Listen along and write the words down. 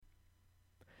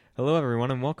Hello, everyone,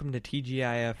 and welcome to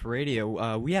TGIF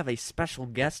Radio. We have a special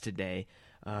guest today.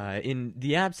 In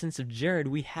the absence of Jared,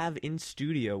 we have in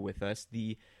studio with us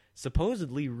the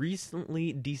supposedly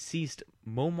recently deceased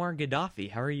Muammar Gaddafi.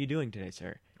 How are you doing today,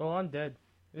 sir? Oh, I'm dead.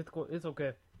 It's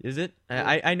okay. Is it?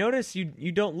 I notice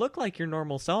you don't look like your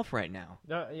normal self right now.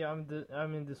 Yeah,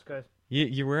 I'm in disguise.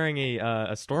 You're wearing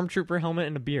a stormtrooper helmet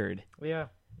and a beard. Yeah.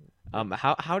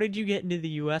 How did you get into the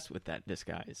U.S. with that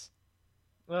disguise?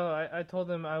 Well, I told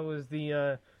them I was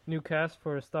the new cast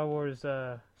for Star Wars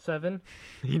 7.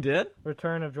 You did?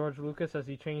 Return of George Lucas, as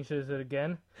he changes it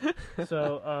again.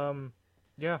 So,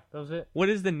 yeah, that was it. What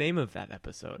is the name of that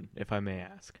episode, if I may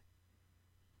ask?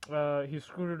 He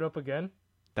screwed it up again.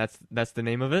 That's the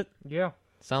name of it? Yeah.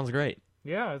 Sounds great.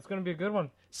 Yeah, it's gonna be a good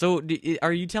one. So,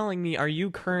 are you telling me? Are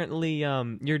you currently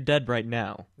you're dead right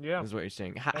now? Yeah. Is what you're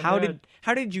saying. How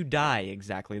did you die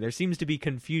exactly? There seems to be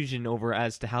confusion over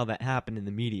as to how that happened in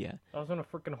the media. I was in a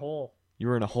freaking hole. You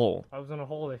were in a hole. I was in a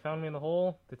hole. They found me in the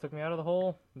hole. They took me out of the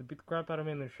hole. They beat the crap out of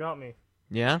me and they shot me.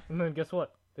 Yeah. And then guess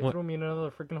what? They What? threw me in another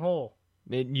freaking hole.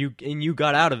 You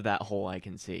got out of that hole. I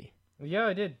can see. Yeah,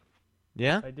 I did.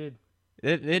 Yeah. I did.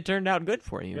 It turned out good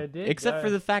for you. It did, Except for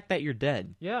the fact that you're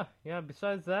dead. Yeah.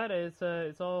 Besides that,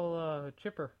 it's all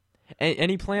chipper.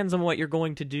 Any plans on what you're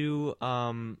going to do?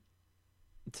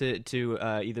 To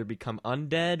either become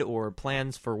undead or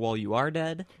plans for while you are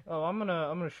dead? Oh, I'm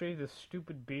gonna shave this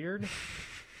stupid beard.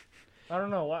 I don't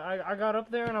know. I got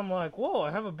up there and I'm like, whoa, I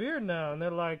have a beard now, and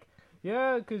they're like,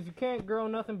 yeah, 'cause you can't grow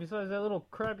nothing besides that little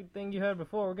crappy thing you had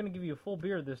before. We're gonna give you a full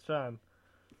beard this time.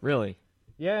 Really?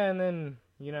 Yeah, and then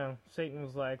Satan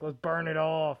was like, let's burn it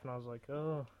off, and I was like,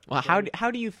 oh. Well,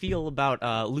 how do you feel about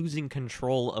losing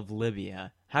control of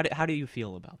Libya? How do you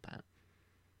feel about that?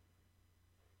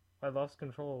 I lost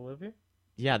control of Libya?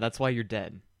 Yeah, that's why you're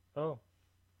dead. Oh.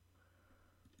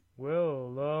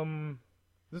 Well,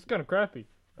 this is kind of crappy.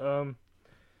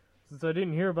 Since I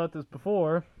didn't hear about this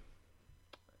before,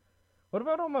 what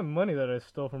about all my money that I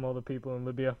stole from all the people in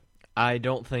Libya? I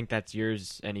don't think that's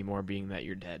yours anymore, being that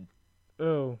you're dead.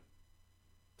 Oh.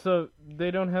 So,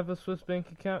 they don't have a Swiss bank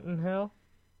account in hell?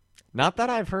 Not that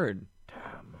I've heard.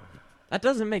 Damn. That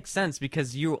doesn't make sense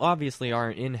because you obviously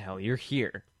aren't in hell. You're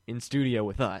here in studio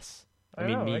with us. I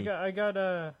mean, me.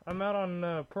 I'm out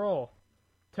on parole.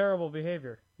 Terrible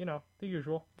behavior. The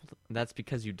usual. That's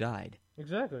because you died.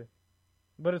 Exactly.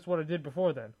 But it's what I did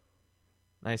before then.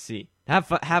 I see.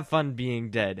 Have fun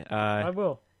being dead. I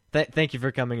will. Thank you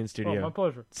for coming in studio. Oh, my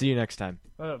pleasure. See you next time.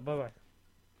 Bye-bye.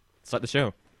 Start the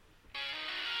show.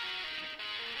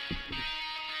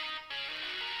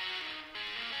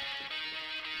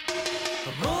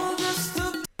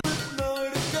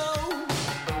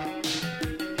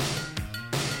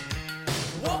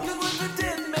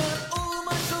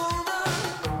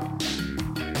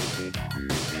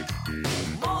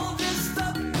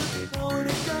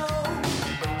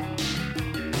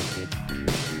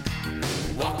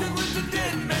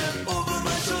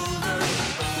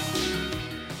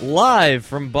 Live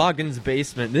from Bogdan's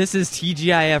basement, this is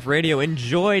TGIF Radio,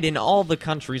 enjoyed in all the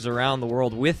countries around the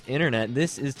world with internet.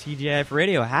 This is TGIF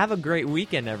Radio. Have a great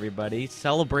weekend, everybody.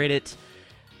 Celebrate it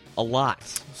a lot.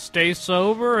 Stay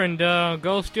sober and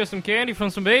go steal some candy from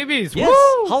some babies. Yes,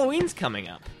 Woo! Halloween's coming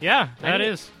up. Yeah, I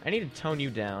need to tone you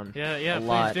down. Yeah, a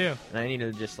lot, please do. And I need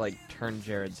to just turn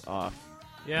Jared's off.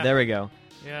 Yeah. There we go.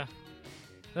 Yeah.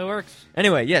 That works.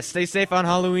 Anyway, yes, stay safe on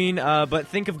Halloween, but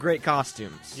think of great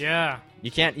costumes. Yeah. You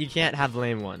can't have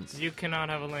lame ones. You cannot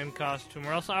have a lame costume,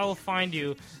 or else I will find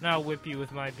you and I'll whip you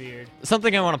with my beard.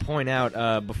 Something I want to point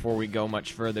out before we go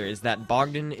much further is that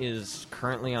Bogdan is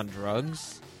currently on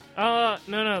drugs. No,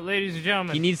 ladies and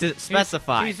gentlemen. He needs to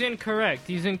specify. He's incorrect.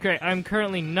 I'm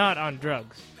currently not on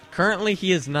drugs. Currently,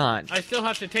 he is not. I still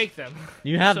have to take them.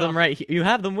 You have them right. You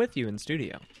have them with you in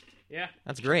studio. Yeah.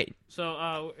 That's great.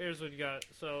 So, here's what you got.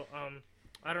 So,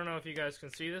 I don't know if you guys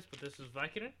can see this, but this is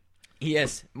Vicodin.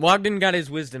 Yes, Bogdan got his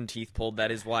wisdom teeth pulled.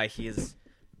 That is why he is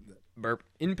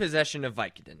in possession of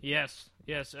Vicodin. Yes.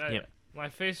 Yep. My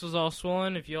face was all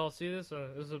swollen. If you all see this,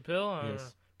 this is a pill.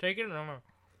 Yes. Take it.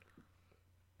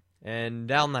 And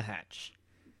down the hatch.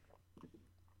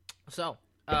 So,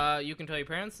 you can tell your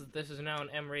parents that this is now an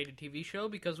M-rated TV show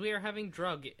because we are having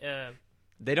drug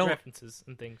references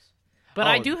and things. But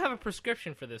I do have a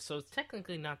prescription for this, so it's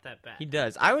technically not that bad. He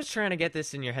does. I was trying to get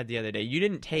this in your head the other day. You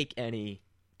didn't take any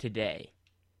today.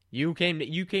 You came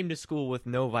to school with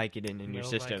no Vicodin in your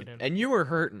system, Vicodin. and you were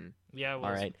hurting. Yeah, it was.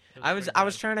 All right. It was I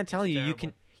was trying to tell you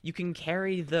terrible. you can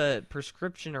carry the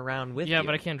prescription around with you. Yeah,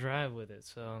 but I can't drive with it,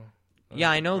 so Yeah,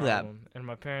 That's I the know that. problem. And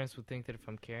my parents would think that if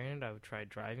I'm carrying it, I would try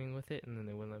driving with it, and then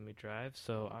they wouldn't let me drive.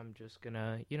 So I'm just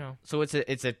gonna, So it's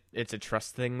a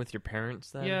trust thing with your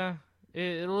parents then? yeah,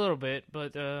 a little bit.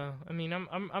 But I mean,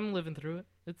 I'm living through it.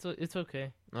 It's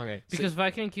okay. Okay. Because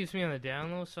Vicodin keeps me on the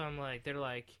down low, so I'm like, they're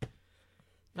like,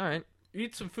 All right.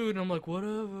 eat some food, and I'm like,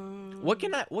 whatever. What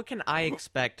can I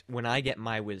expect when I get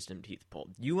my wisdom teeth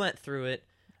pulled? You went through it.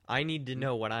 I need to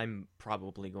know what I'm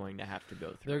probably going to have to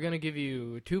go through. They're gonna give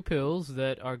you 2 pills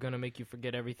that are gonna make you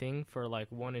forget everything for like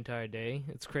 1 entire day.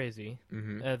 It's crazy.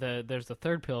 Mm-hmm. There's the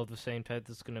third pill of the same type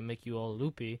that's gonna make you all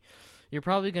loopy. You're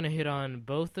probably gonna hit on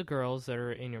both the girls that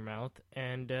are in your mouth,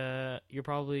 and you're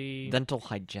probably Dental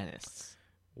hygienists.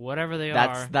 whatever they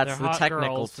That's are. the they're hot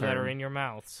technical girls that term. are in your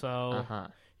mouth. So Uh-huh.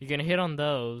 you're gonna hit on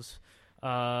those.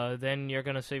 Then you're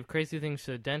gonna say crazy things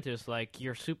to the dentist, like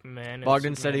you're Superman. And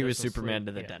Bogdan said Superman he was doesn't Superman sleep.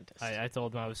 to the Yeah. dentist. I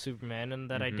told him I was Superman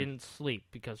and that I Mhm. didn't sleep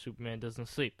because Superman doesn't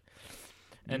sleep.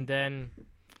 And then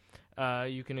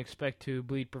you can expect to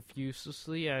bleed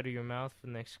profusely out of your mouth for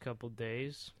the next couple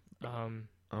days.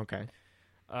 Okay.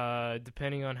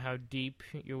 Depending on how deep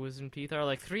your wisdom teeth are.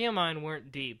 Like 3 of mine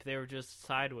weren't deep; they were just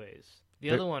sideways. The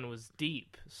They're- other one was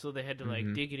deep, so they had to like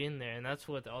Mhm. dig it in there, and that's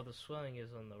what all the swelling is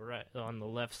on the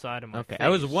left side of my Okay. face. I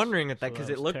was wondering at that So because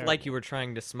that it was looked like terrible. you were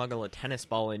trying to smuggle a tennis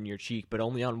ball in your cheek, but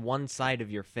only on one side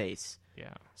of your face.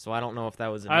 Yeah, So I don't know if that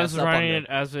was a I was mess up on running the-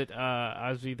 it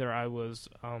as either I was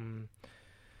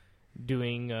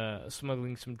doing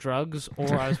smuggling some drugs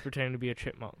or I was pretending to be a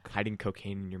chipmunk. hiding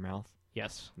cocaine in your mouth.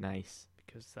 Yes, Nice.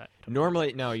 because that.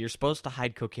 Normally, no, you're supposed to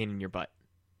hide cocaine in your butt.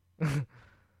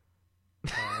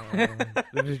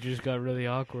 This just got really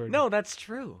awkward. No, that's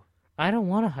true. I don't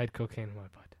want to hide cocaine in my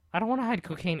butt. I don't want to hide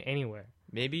cocaine anywhere.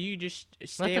 Maybe you just Let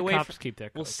stay the away cops from. keep their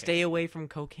cocaine. Well, stay away from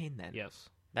cocaine then. Yes.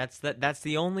 That's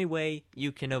the only way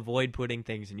you can avoid putting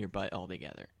things in your butt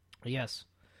altogether. Yes.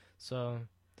 So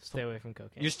stay away from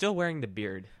cocaine. You're still wearing the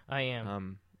beard. I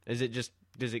am. Does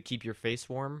it keep your face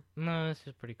warm? No, this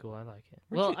is pretty cool. I like it.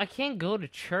 Where'd Well, you- I can't go to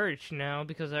church now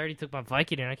because I already took my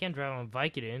Vicodin. I can't drive on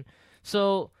Vicodin.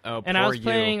 So, Oh, and I poor was you.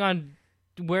 planning on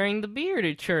wearing the beard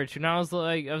at church, and I was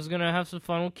like, I was gonna have some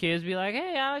fun with kids, be like,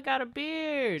 hey, I got a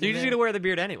beard. So you're And just then- gonna wear the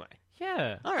beard anyway.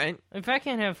 Yeah. All right, If I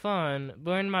can't have fun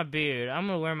wearing my beard, I'm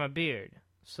gonna wear my beard.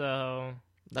 So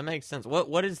that makes sense.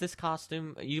 What is this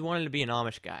costume? You wanted to be an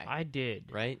Amish guy, I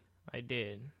did. right? I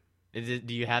did.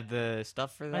 Do you have the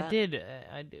stuff for that? I did.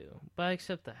 I do. But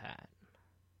except the hat.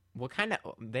 What kind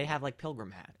of? They have like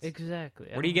pilgrim hats. Exactly.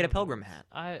 Where do you get a pilgrim hat?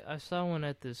 I saw one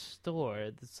at this store.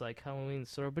 It's like Halloween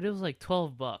store, but it was like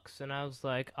 $12, and I was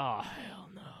like, oh hell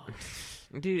no.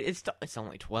 Dude, it's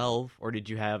only 12. Or did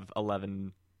you have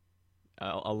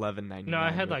 11.99? No,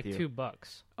 I had with like you?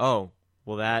 $2, Oh,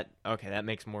 well that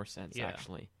makes more sense Yeah.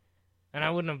 actually. and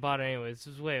I wouldn't have bought it anyways. It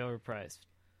was way overpriced.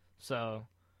 So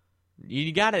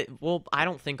You got it. Well, I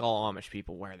don't think all Amish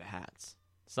people wear the hats.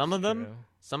 Some of them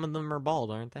are bald,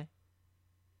 aren't they?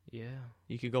 Yeah.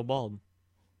 You could go bald.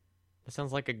 That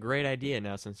sounds like a great idea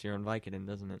now since you're on Vicodin,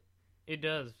 doesn't it? It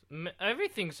does.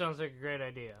 Everything sounds like a great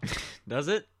idea. Does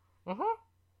it? Uh-huh.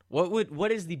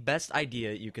 What is the best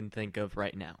idea you can think of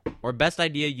right now? Or best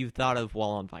idea you've thought of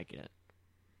while on Vicodin?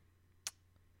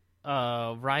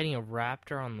 Riding a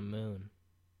raptor on the moon.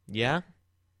 Yeah?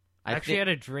 I actually had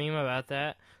a dream about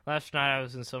that. Last night I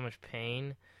was in so much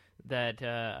pain that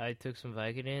I took some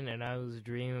Vicodin, and I was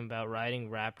dreaming about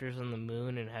riding raptors on the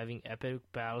moon and having epic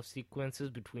battle sequences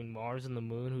between Mars and the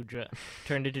moon who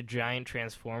turned into giant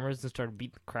transformers and started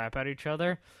beating the crap out of each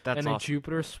other. That's and then awesome.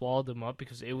 Jupiter swallowed them up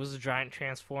because it was a giant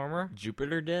transformer.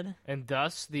 Jupiter did? And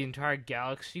thus, the entire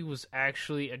galaxy was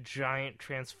actually a giant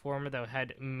transformer that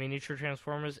had miniature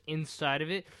transformers inside of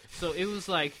it. So it was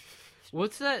like,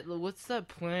 what's that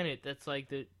planet that's like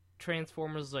the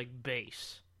Transformers like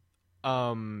base?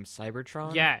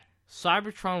 Cybertron? Yeah,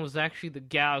 Cybertron was actually the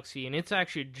galaxy, and it's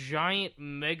actually a giant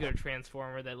mega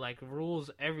transformer that like rules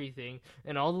everything,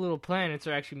 and all the little planets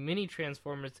are actually mini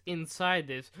transformers inside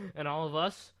this, and all of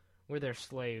us, we're their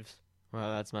slaves.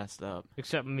 Well, that's messed up.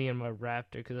 Except me and my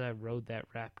raptor, because I rode that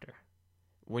raptor.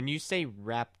 When you say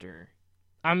raptor,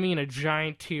 I mean a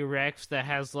giant T-Rex that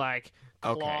has like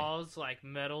Okay. claws, like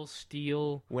metal,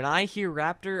 steel. when I hear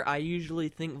raptor, I usually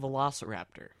think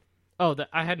velociraptor. Oh,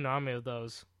 I had an army of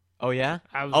those. Oh, yeah?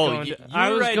 I was Oh, going you- to, you I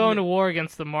were was riding going the- to war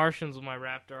against the Martians with my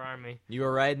raptor army. You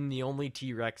were riding the only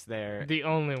T-Rex there, The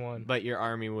only one. but your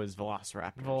army was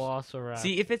velociraptors. Velociraptor.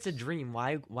 See, if it's a dream,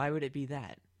 why would it be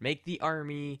that? Make the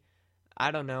army, I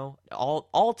don't know,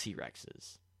 all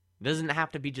T-Rexes. It doesn't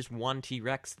have to be just one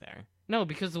T-Rex there. No,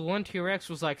 because the one T-Rex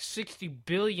was like 60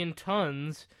 billion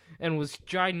tons and was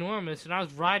ginormous, and I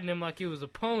was riding him like he was a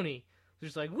pony.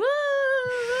 Just like, woo!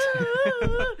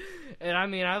 And I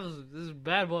mean, this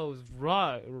bad boy was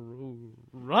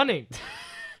running.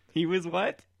 He was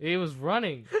what? He was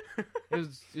running.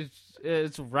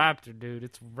 It's a raptor, dude.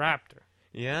 It's a raptor.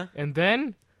 Yeah? And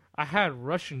then I had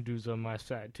Russian dudes on my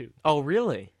side too. Oh,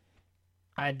 really?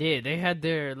 I did. They had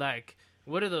their like,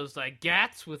 what are those, like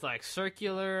gats with like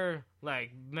circular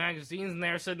like magazines, and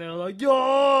they're sitting there like,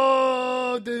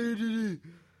 yo.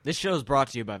 This show is brought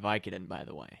to you by Vicodin, by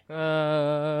the way.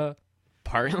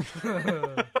 Partly.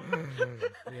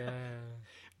 Yeah.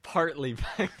 Partly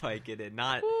by Vicodin.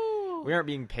 Not. We aren't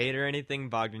being paid or anything.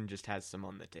 Bogdan just has some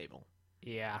on the table.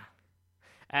 Yeah.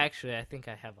 Actually, I think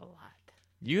I have a lot.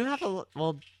 You have a.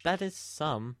 Well, that is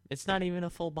some. It's not even a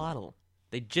full bottle.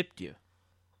 They gypped you.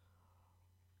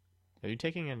 Are you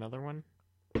taking another one?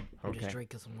 I'm just Okay.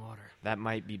 drinking some water. That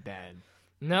might be bad.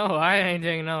 No, I ain't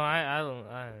taking no.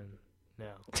 No.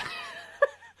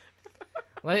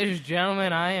 Ladies and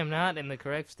gentlemen, I am not in the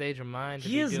correct stage of mind to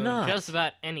He be is doing not. just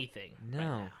about anything. No. right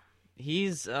now.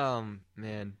 He's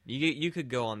man. You could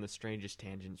go on the strangest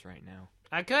tangents right now.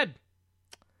 I could.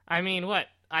 I mean, what?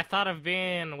 I thought of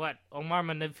being, what, Omar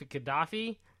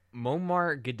Gaddafi?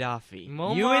 Muammar Gaddafi.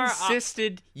 Muammar,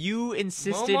 You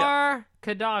insisted. Muammar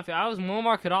Gaddafi. I was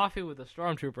Muammar Gaddafi with a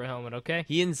stormtrooper helmet, okay?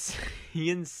 He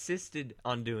insisted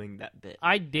on doing that bit.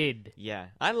 I did. Yeah,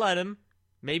 I let him.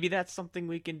 Maybe that's something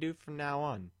we can do from now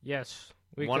on. Yes.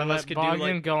 We One can of us let could do, Bogdan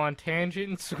like- go on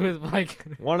tangents with, like...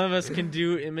 One of us can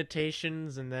do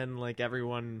imitations, and then like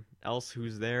everyone else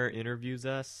who's there interviews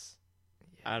us.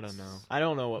 I don't know. I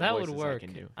don't know what That voices would work. I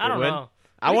can do. I don't It would? know.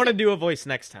 I want to do a voice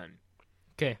next time.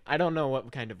 Okay. I don't know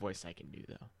what kind of voice I can do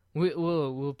though.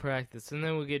 We'll practice, and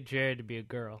then we'll get Jared to be a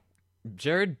girl.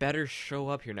 Jared better show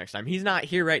up here next time. He's not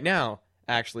here right now.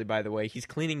 Actually, by the way, he's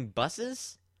cleaning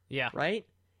buses. Yeah. Right?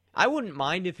 I wouldn't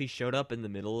mind if he showed up in the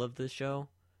middle of the show,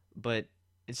 but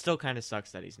it still kind of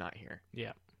sucks that he's not here.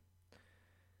 Yeah.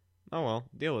 Oh well,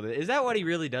 deal with it. Is that what he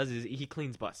really does? Is he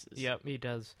cleans buses? Yep, he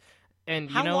does. And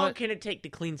you How know long what? can it take to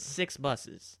clean 6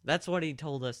 buses? That's what he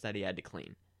told us that he had to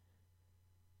clean.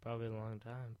 Probably a long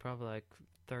time. Probably like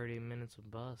 30 minutes a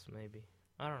bus, maybe.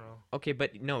 I don't know. Okay,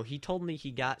 but no, he told me he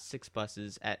got 6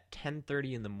 buses at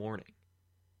 10:30 in the morning.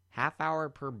 Half hour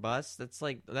per bus?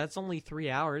 That's only 3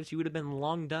 hours. He would have been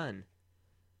long done.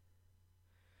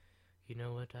 You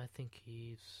know what? I think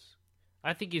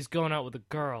he's going out with a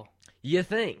girl. You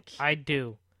think? I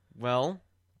do. Well,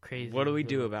 Crazy. what do we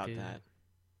do little about dude. that?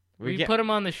 We put him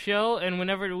on the show, and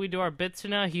whenever we do our bits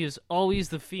now, he is always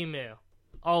the female.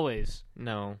 Always.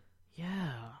 No.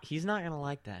 Yeah. He's not going to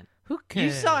like that. Who cares?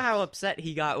 You saw how upset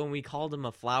he got when we called him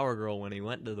a flower girl when he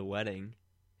went to the wedding.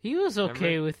 He was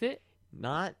okay Remember? with it.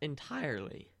 Not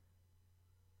entirely.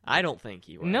 I don't think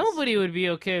he was. Nobody would be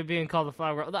okay with being called a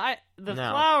flower girl. The No.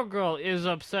 flower girl is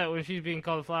upset when she's being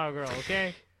called a flower girl,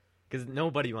 okay? Because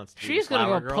nobody wants to be She's the gonna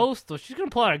flower go girl. postal. She's gonna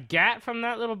pull out a gat from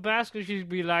that little basket. She's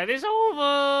be like, "It's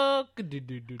over."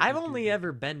 I've only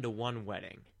ever been to one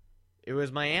wedding. It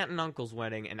was my aunt and uncle's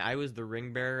wedding, and I was the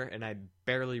ring bearer, and I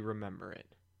barely remember it.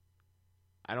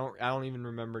 I don't even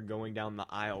remember going down the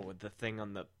aisle with the thing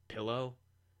on the pillow.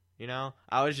 You know,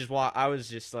 I was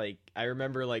just like, I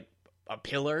remember like a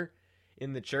pillar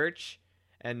in the church,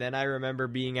 and then I remember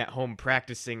being at home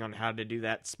practicing on how to do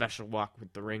that special walk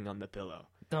with the ring on the pillow.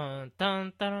 Dun,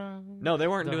 dun, dun, No, they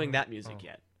weren't dun. doing that music Oh.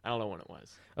 yet. I don't know when it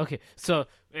was. Okay, so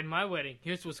in my wedding,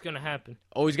 here's what's gonna happen.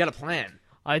 Always got a plan.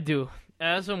 I do.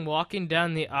 As I'm walking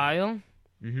down the aisle,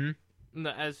 Mm-hmm.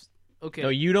 okay. No,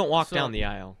 you don't walk So- down the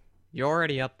aisle. You're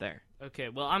already up there. Okay,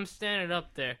 well, I'm standing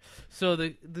up there. So the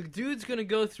dude's gonna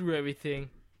go through everything,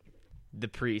 The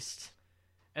priest.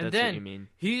 and That's then what you mean.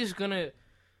 he's gonna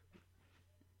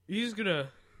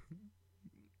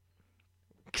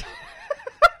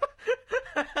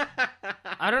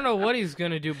I don't know what he's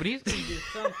gonna do, but he's gonna do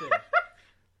something.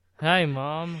 Hi,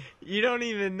 Mom. You don't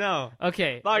even know.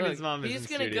 Okay, Bogdan's look, mom is he's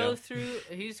in gonna studio. go through.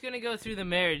 He's gonna go through the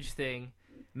marriage thing.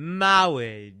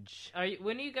 Marriage.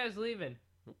 When are you guys leaving?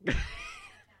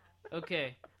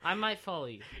 Okay, I might follow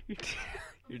you.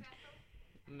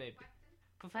 Maybe.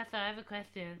 Professor, I have a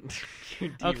question.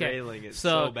 You're Okay, derailing it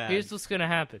so bad. here's what's gonna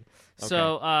happen.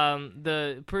 So,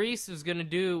 the priest is gonna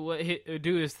do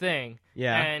his thing.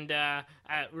 Yeah. And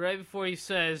right before he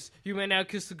says, "You may now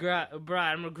kiss the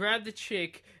bride," I'm gonna grab the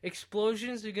chick.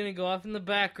 Explosions are gonna go off in the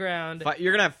background.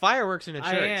 You're gonna have fireworks in a church.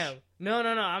 I am. No.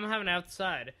 I'm having it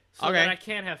outside, so Okay. that I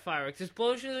can't have fireworks.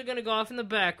 Explosions are gonna go off in the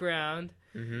background,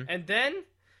 Mm-hmm. and then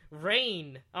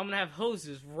rain. I'm gonna have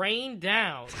hoses rain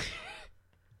down.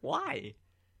 Why?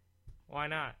 Why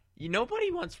not?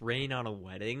 Nobody wants rain on a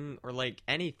wedding or like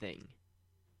anything.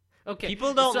 Okay.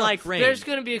 People don't like rain. There's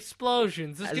gonna be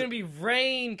explosions. There's As- gonna be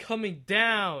rain coming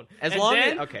down. As and long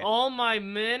then as- okay. all my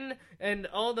men and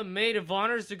all the maid of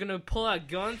honors are gonna pull out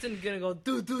guns and gonna go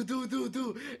do do do do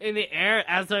do in the air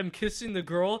as I'm kissing the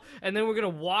girl, and then we're gonna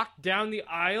walk down the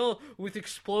aisle with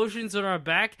explosions on our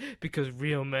back because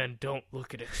real men don't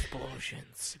look at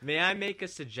explosions. May I make a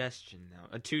suggestion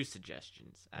now? 2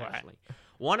 suggestions, What? actually.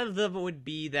 One of them would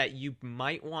be that you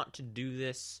might want to do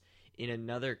this in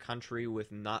another country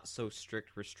with not so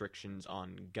strict restrictions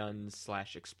on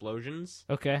guns/explosions.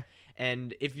 Okay.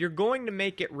 And if you're going to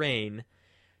make it rain,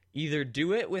 either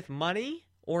do it with money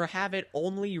or have it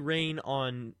only rain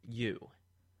on you.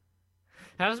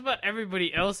 How's about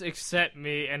everybody else except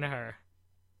me and her?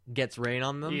 Gets rain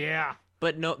on them? Yeah.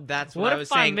 But no, that's what What I was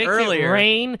if I saying make earlier. it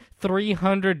rain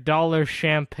 $300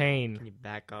 champagne? Can you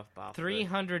back off, Bob?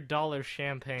 $300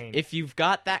 champagne. If you've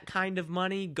got that kind of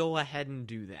money, go ahead and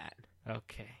do that.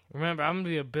 Okay. Remember, I'm gonna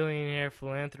be a billionaire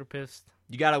philanthropist.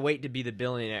 You gotta wait to be the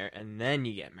billionaire and then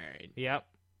you get married. Yep.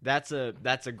 That's a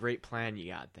great plan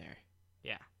you got there.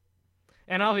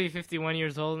 And I'll be 51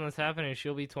 years old when this happens, and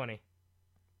she'll be 20.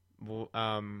 Well,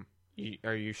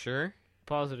 are you sure?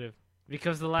 Positive.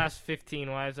 Because the last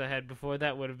 15 wives I had before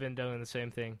that would have been doing the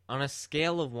same thing. On a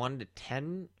scale of 1 to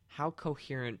 10, how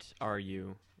coherent are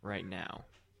you right now?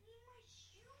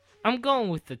 I'm going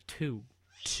with the 2.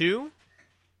 2?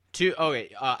 2?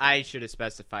 Okay, I should have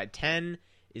specified. 10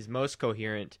 is most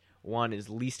coherent. 1 is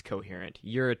least coherent.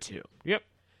 You're a 2. Yep.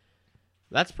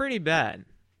 That's pretty bad.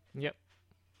 Yep.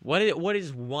 What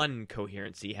is 1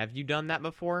 coherency? Have you done that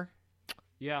before?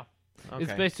 Yeah. Okay.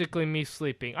 It's basically me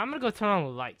sleeping. I'm gonna go turn on the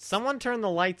lights. Someone turn the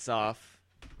lights off.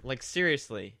 Like,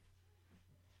 seriously.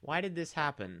 Why did this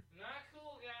happen? Not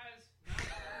cool, guys.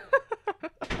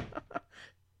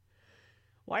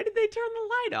 Why did they turn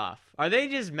the light off? Are they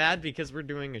just mad because we're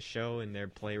doing a show in their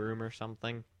playroom or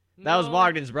something? That was No,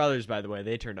 Bogdan's brothers, by the way.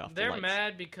 They turned off the They're lights.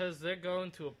 mad because they're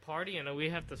going to a party and we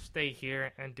have to stay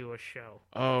here and do a show.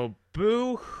 Oh,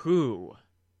 boo-hoo.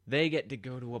 They get to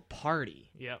go to a party.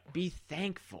 Yep. Be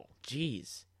thankful.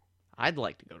 Jeez. I'd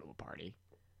like to go to a party.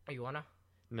 You wanna?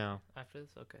 No. After this?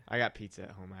 Okay. I got pizza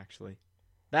at home, actually.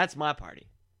 That's my party.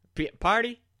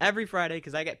 Party every Friday,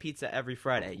 because I get pizza every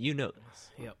Friday. You know this.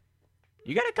 Yep.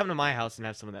 You got to come to my house and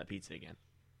have some of that pizza again.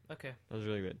 Okay. That was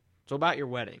really good. So about your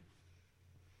wedding.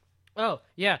 Oh,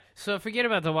 yeah. So forget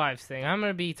about the wives thing. I'm going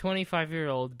to be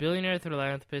 25-year-old, billionaire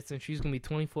philanthropist, and she's going to be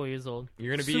 24 years old.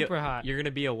 You're gonna be super hot. You're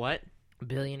gonna be a what?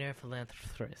 Billionaire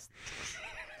philanthropist.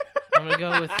 I'm going to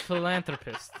go with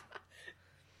philanthropist.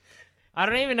 I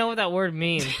don't even know what that word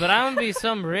means, but I'm going to be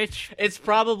some rich... It's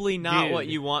probably not Dude. what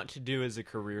you want to do as a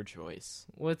career choice.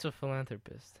 What's a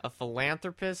philanthropist? A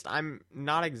philanthropist? I'm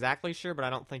not exactly sure, but I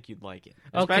don't think you'd like it.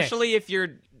 Okay. Especially if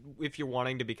you're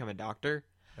wanting to become a doctor.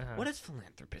 Uh-huh. What does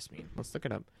philanthropist mean? Let's look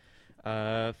it up.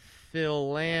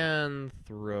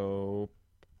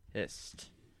 Philanthropist.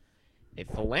 A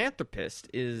philanthropist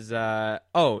is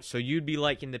so you'd be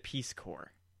like in the Peace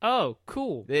Corps. Oh,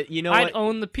 cool. You know I'd what?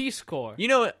 own the Peace Corps. You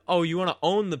know what? Oh, you want to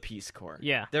own the Peace Corps?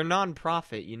 Yeah. They're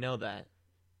non-profit. You know that.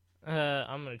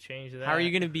 I'm going to change that. How are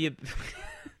you going to be a...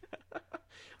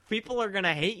 People are going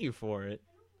to hate you for it.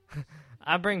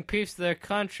 I bring peace to their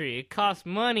country. It costs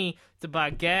money to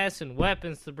buy gas and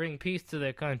weapons to bring peace to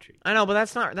their country. I know, but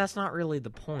that's not really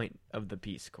the point of the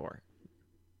Peace Corps.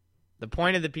 The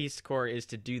point of the Peace Corps is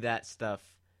to do that stuff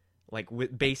like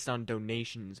based on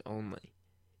donations only.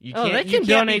 You Oh, they you can can't be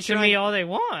donate to me trying- all they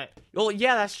want. Well,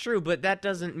 yeah, that's true, but that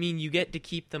doesn't mean you get to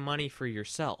keep the money for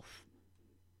yourself.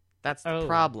 That's the Oh.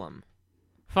 problem.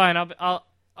 Fine,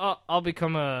 I'll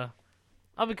become a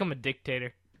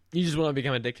dictator. You just want to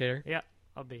become a dictator Yeah,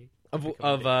 I'll be.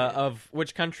 of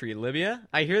which country? Libya?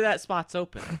 I hear that spot's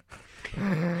open.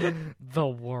 The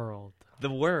world. The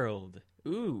world.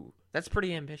 Ooh, that's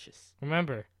pretty ambitious.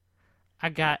 Remember, I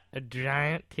got a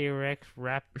giant T-Rex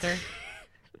raptor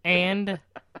and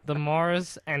the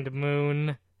Mars and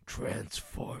Moon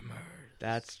Transformers.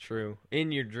 That's true.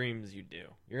 In your dreams, you do.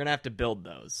 You're gonna have to build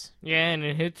those. Yeah, and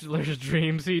in Hitler's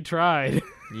dreams, he tried.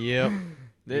 Yep.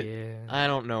 Yeah. I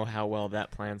don't know how well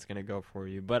that plan's gonna go for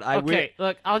you, but I Okay,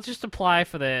 look, I'll just apply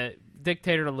for the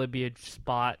dictator to Libya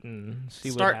spot and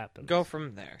see start what happens. go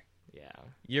from there. Yeah.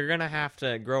 You're gonna have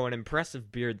to grow an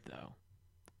impressive beard, though.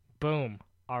 Boom.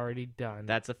 Already done.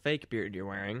 That's a fake beard you're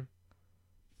wearing.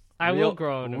 I will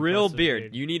grow an real impressive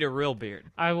beard. You need a real beard.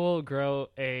 I will grow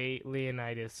a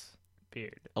Leonidas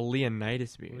beard. A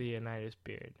Leonidas beard. Leonidas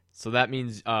beard. So that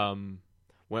means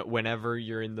whenever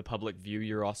you're in the public view,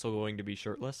 you're also going to be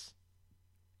shirtless.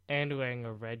 And wearing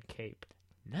a red cape.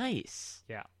 Nice.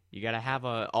 Yeah. You gotta have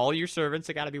all your servants.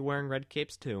 They gotta be wearing red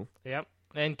capes too. Yep.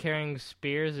 and carrying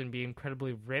spears and be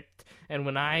incredibly ripped. And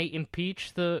when I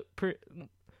impeach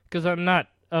because I'm not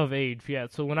of age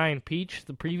yet, so when I impeach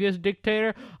the previous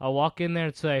dictator, I'll walk in there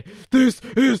and say, "This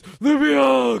is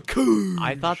Libya."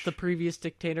 I thought the previous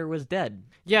dictator was dead.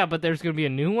 Yeah, but there's gonna be a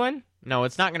new one. No,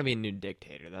 it's not going to be a new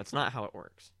dictator. That's not how it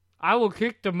works. I will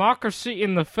kick democracy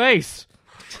in the face.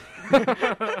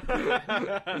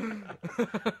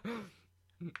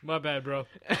 My bad, bro.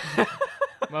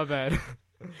 My bad.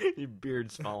 Your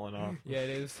beard's falling off. Yeah, it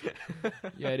is.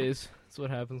 Yeah, it is. That's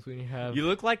what happens when you have... You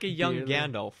look like a young beard.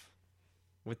 Gandalf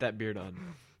with that beard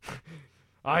on.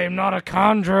 I am not a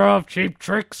conjurer of cheap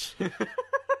tricks.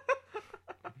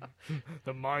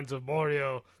 The mines of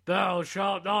Moria, thou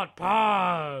shalt not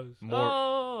pass.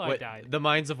 I died. The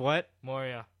minds of what?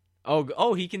 Moria.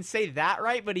 Oh, he can say that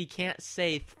right, but he can't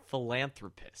say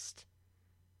philanthropist.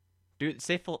 Dude,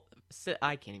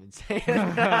 I can't even say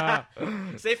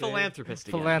it. Say philanthropist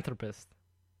again. Philanthropist.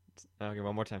 Okay,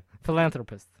 one more time.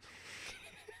 Philanthropist.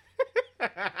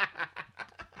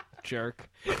 Jerk.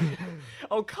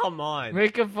 Oh, come on.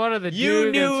 Making fun of the You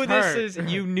dude knew that's hurt.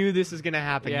 you knew this was gonna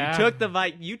happen. Yeah. You took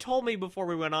the You told me before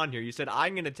we went on here. You said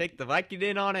I'm gonna take the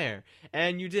Vicodin on air,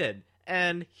 and you did.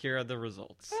 And here are the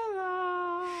results.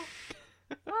 Hello.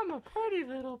 I'm a pretty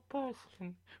little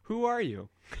person. Who are you?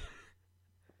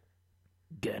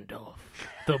 Gandalf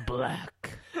the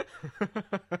Black.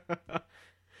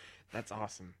 That's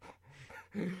awesome.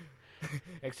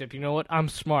 Except, you know what? I'm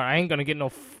smart. I ain't gonna get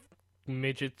no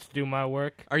midgets to do my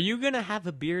work. Are you gonna have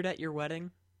a beard at your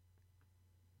wedding?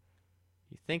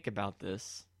 You think about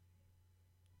this.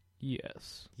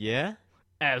 Yes. Yeah?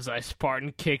 As I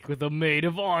Spartan kick with a maid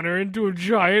of honor into a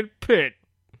giant pit.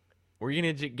 We're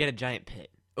gonna get a giant pit.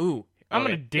 Ooh. I'm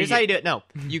gonna dig Here's it. how you do it. No,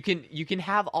 you can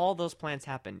have all those plans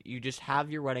happen. You just have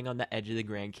your wedding on the edge of the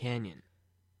Grand Canyon.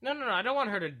 No. I don't want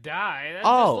her to die. That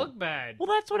Oh. just look bad. Well,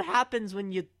 that's what happens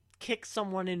when you kick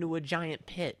someone into a giant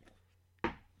pit.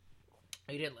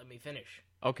 You didn't let me finish.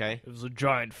 Okay. It was a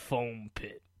giant foam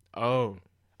pit. Oh.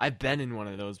 I've been in one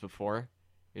of those before.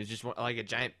 It was just like a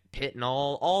giant pit and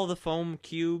all the foam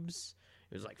cubes.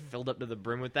 It was like filled up to the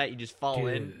brim with that. You just fall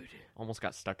in. Almost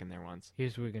got stuck in there once.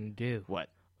 Here's what we're gonna do. What?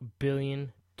 $1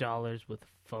 billion with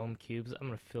foam cubes. I'm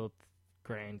gonna fill up the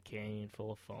Grand Canyon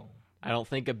full of foam. I don't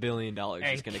think $1 billion is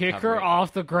And going to kick cover her it.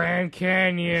 off the Grand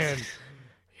Canyon.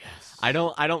 Yes. I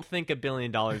don't think $1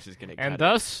 billion is going to cut And it.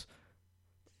 thus,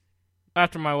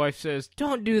 after my wife says,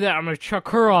 "Don't do that," I'm gonna chuck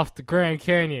her off the Grand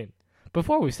Canyon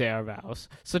before we say our vows.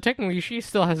 So technically, she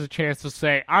still has a chance to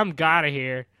say, "I'm outta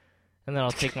here," and then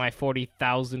I'll take my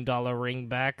 $40,000 ring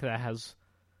back that has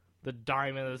the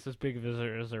diamond that's as big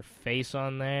as her face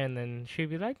on there, and then she'll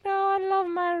be like, "No, I love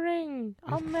my ring.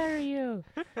 I'll marry you."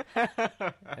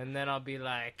 And then I'll be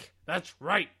like, "That's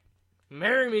right.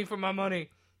 Marry me for my money."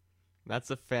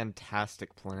 That's a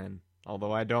fantastic plan.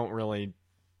 Although I don't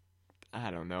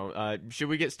know. Should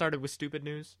we get started with stupid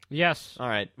news? Yes. All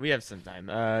right, we have some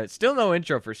time. Still no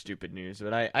intro for stupid news,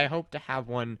 but I hope to have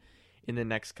one in the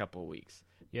next couple of weeks.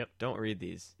 Yep. Don't read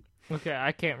these. Okay,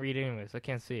 I can't read anyways. I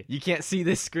can't see it. You can't see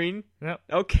this screen? Nope.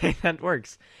 Okay, that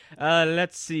works.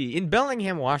 Let's see. In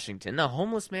Bellingham, Washington, a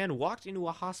homeless man walked into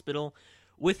a hospital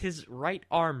with his right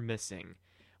arm missing.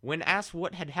 When asked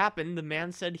what had happened, the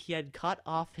man said he had cut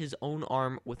off his own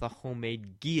arm with a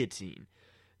homemade guillotine.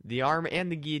 The arm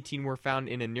and the guillotine were found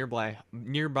in a nearby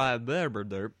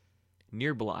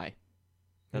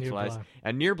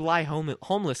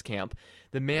homeless camp.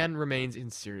 The man remains in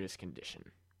serious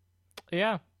condition.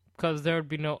 Yeah, because there would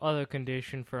be no other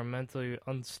condition for a mentally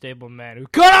unstable man who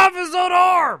cut off his own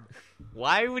arm!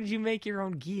 Why would you make your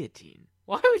own guillotine?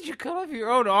 Why would you cut off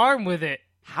your own arm with it?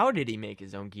 How did he make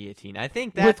his own guillotine? I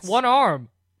think that's... With one arm.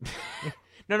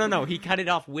 No. He cut it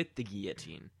off with the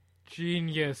guillotine.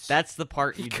 Genius. That's the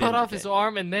part he you cut didn't off get. his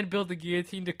arm and then built the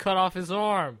guillotine to cut off his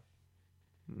arm.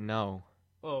 No.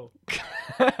 Oh.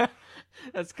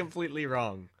 That's completely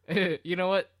wrong. You know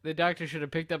what? The doctor should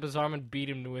have picked up his arm and beat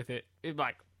him with it. It'd be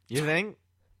like, You think?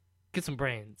 get some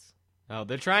brains. Oh,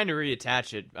 they're trying to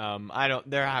reattach it.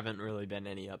 There haven't really been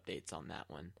any updates on that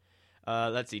one.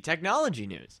 Let's see. Technology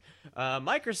news.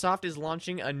 Microsoft is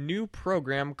launching a new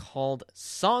program called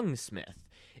Songsmith.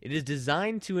 It is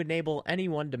designed to enable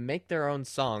anyone to make their own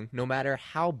song, no matter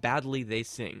how badly they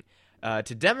sing.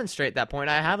 To demonstrate that point,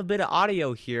 I have a bit of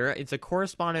audio here. It's a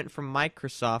correspondent from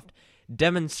Microsoft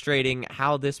demonstrating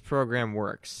how this program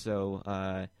works.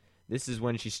 So, this is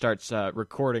when she starts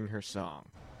recording her song.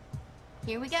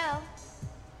 Here we go.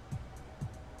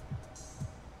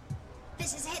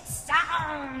 This is a hit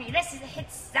song. This is a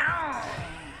hit song.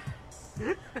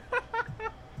 Here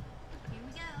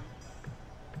we go.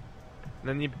 And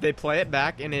then they play it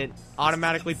back, and it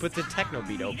automatically puts a techno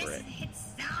beat over it.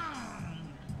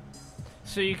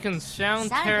 So you can sound Sounded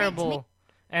great to terrible, me.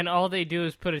 and all they do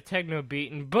is put a techno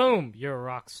beat, and boom, you're a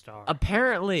rock star.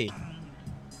 Apparently.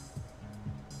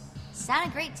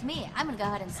 Sounded great to me. I'm gonna go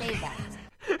ahead and save that.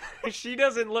 She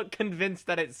doesn't look convinced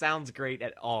that it sounds great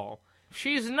at all.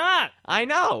 She's not, I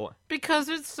know. because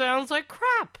it sounds like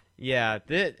crap. Yeah,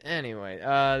 anyway,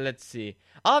 let's see.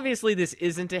 Obviously, this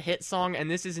isn't a hit song, and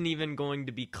this isn't even going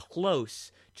to be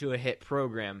close to a hit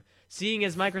program, seeing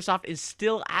as Microsoft is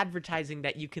still advertising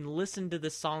that you can listen to the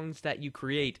songs that you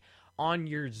create on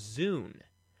your Zune,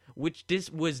 which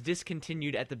was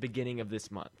discontinued at the beginning of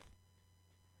this month.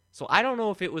 So I don't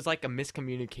know if it was like a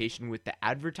miscommunication with the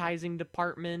advertising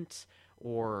department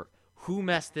or who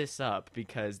messed this up,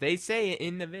 because they say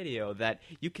in the video that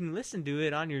you can listen to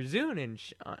it on your Zune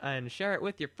and share it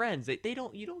with your friends.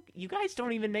 You guys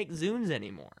don't even make Zunes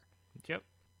anymore. Yep.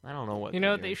 I don't know what. You know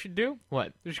they're what they doing. should do?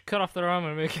 What? They should cut off their arm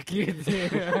and make a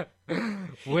guillotine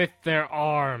with their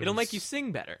arms. It'll make you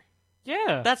sing better.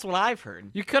 Yeah. That's what I've heard.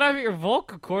 You cut off your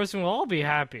vocal cords and we'll all be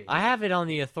happy. I have it on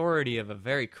the authority of a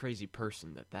very crazy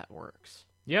person that works.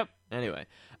 Yep. Anyway,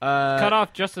 Cut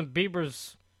off Justin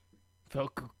Bieber's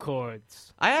vocal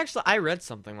cords. I read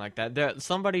something like that.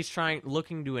 Somebody's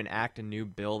looking to enact a new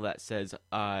bill that says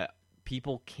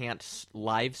people can't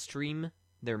live stream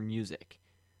their music.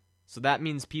 So that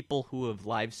means people who have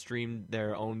live streamed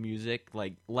their own music,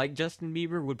 like Justin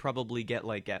Bieber, would probably get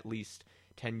like at least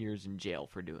 10 years in jail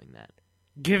for doing that.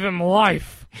 Give him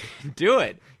life. Do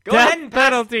it. Go ahead and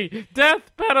penalty.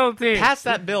 Death penalty. pass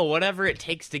that bill, whatever it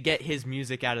takes to get his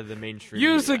music out of the mainstream.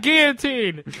 Use a media.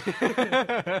 guillotine.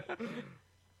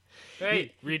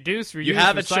 Hey, reduce, reuse, You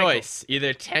have a recycle. choice.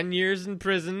 Either 10 years in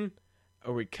prison,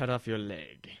 or we cut off your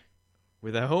leg.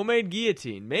 With a homemade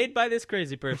guillotine made by this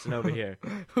crazy person over here.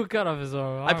 Who cut off his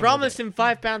own arm? I promised him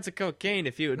 5 pounds of cocaine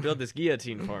if he would build this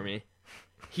guillotine for me.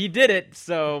 He did it,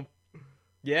 so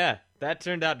yeah, that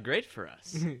turned out great for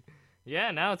us.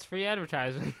 Yeah, now it's free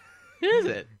advertising. Is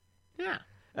it? Yeah.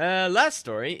 Last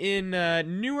story in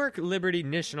Newark Liberty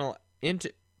National.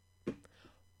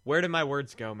 Where did my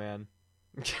words go, man?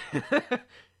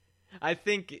 I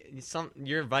think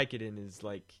your Vicodin is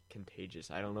like contagious.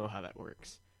 I don't know how that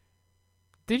works.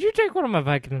 Did you take one of my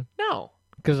Vicodin? No,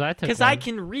 Because I took because one. I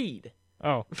can read.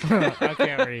 Oh, I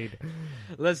can't read.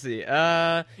 Let's see.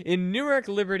 In Newark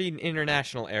Liberty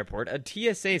International Airport, a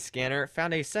TSA scanner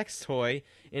found a sex toy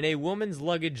in a woman's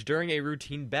luggage during a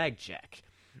routine bag check.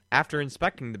 After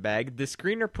inspecting the bag, the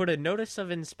screener put a notice of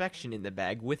inspection in the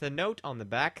bag with a note on the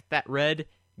back that read,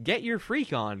 "Get your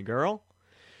freak on, girl."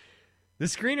 The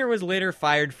screener was later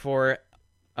fired for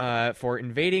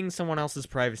invading someone else's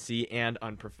privacy and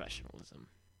unprofessionalism.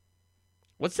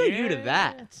 What say you to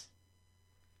that?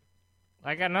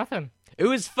 I got nothing. It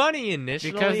was funny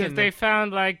initially. Because if and they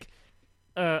found, like,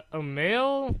 a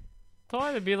male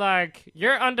toy, they'd be like,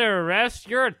 you're under arrest,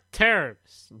 you're a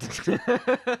terrorist.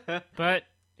 But,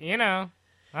 you know,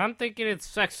 I'm thinking it's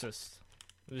sexist.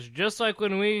 It's just like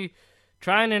when we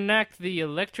try and enact the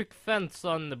electric fence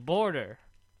on the border.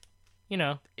 You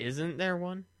know. Isn't there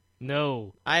one?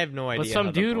 No. I have no idea. But how some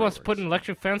the dude border wants to works. put an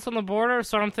electric fence on the border,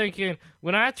 so I'm thinking,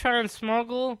 when I try and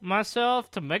smuggle myself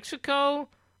to Mexico,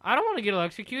 I don't want to get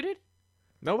electrocuted.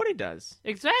 Nobody does.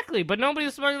 Exactly, but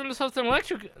nobody's smuggling themselves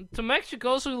to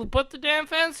Mexico, so we'll put the damn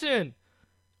fence in.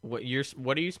 What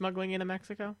are you smuggling into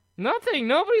Mexico? Nothing.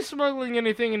 Nobody's smuggling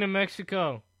anything into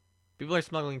Mexico. People are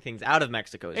smuggling things out of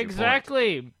Mexico. Is your point.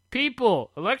 Exactly.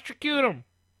 People, electrocute them.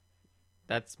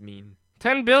 That's mean.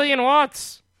 10 billion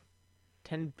watts.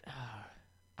 10.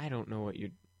 I don't know what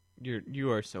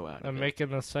you are so out of I'm it. making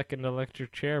the second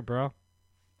electric chair, bro.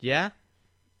 Yeah,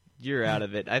 you're out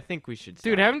of it. I think we should.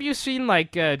 Dude, stop. haven't you seen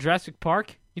like Jurassic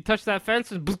Park? You touch that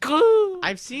fence and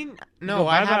I've seen. No, Go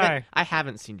I bye-bye. haven't. I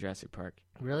haven't seen Jurassic Park.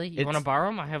 Really? You It's- want to borrow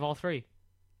them? I have all three.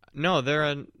 No, they're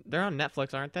on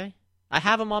Netflix, aren't they? I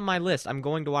have them on my list. I'm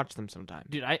going to watch them sometime.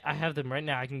 Dude, I have them right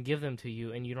now. I can give them to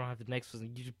you, and you don't have the next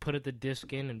one. You just put the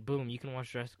disc in, and boom, you can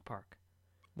watch Jurassic Park.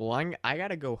 Well, I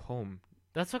gotta go home.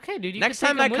 That's okay, dude. You Next can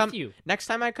time take I them come, with you. next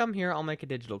time I come here, I'll make a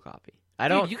digital copy. I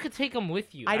Dude, don't. you can take them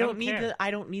with you. I don't need care. I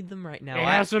don't need them right now. It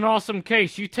has an awesome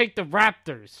case. You take the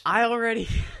Raptors. I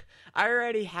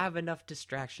already have enough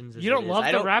distractions. As You don't it is. love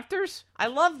I the don't- Raptors? I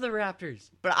love the Raptors,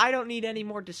 but I don't need any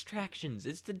more distractions.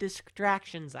 It's the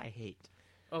distractions I hate.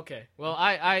 Okay. Well,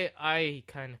 I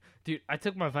kind of... Dude, I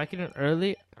took my Vicodin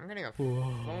early. I'm getting a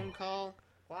phone call.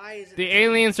 Why is it? The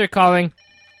aliens are calling.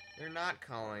 They're not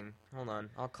calling. Hold on.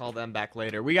 I'll call them back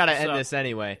later. We gotta end So, this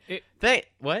anyway. it-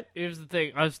 What? Here's the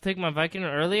thing. I was taking my Vicodin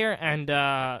earlier, and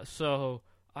so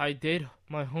I did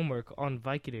my homework on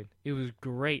Vicodin. It was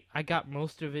great. I got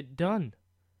most of it done.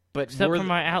 But Except for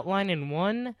my outline and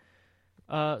one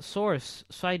source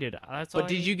cited. That's all But I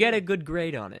did need you to get do. a good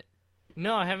grade on it?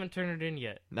 No, I haven't turned it in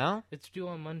yet. No? It's due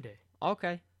on Monday.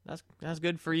 Okay. That's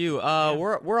good for you.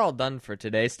 We're all done for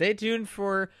today. Stay tuned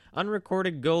for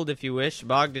unrecorded gold if you wish.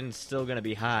 Bogdan's still gonna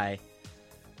be high.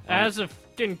 As a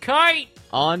fucking kite!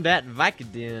 On that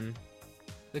Vicodin.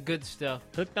 The good stuff.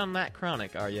 Hooked on that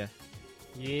chronic, are you?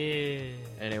 Yeah.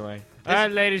 Anyway.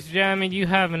 Alright, ladies and gentlemen, you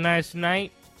have a nice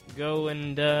night. Go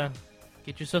and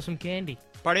get yourself some candy.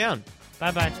 Party on.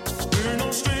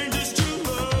 Bye-bye.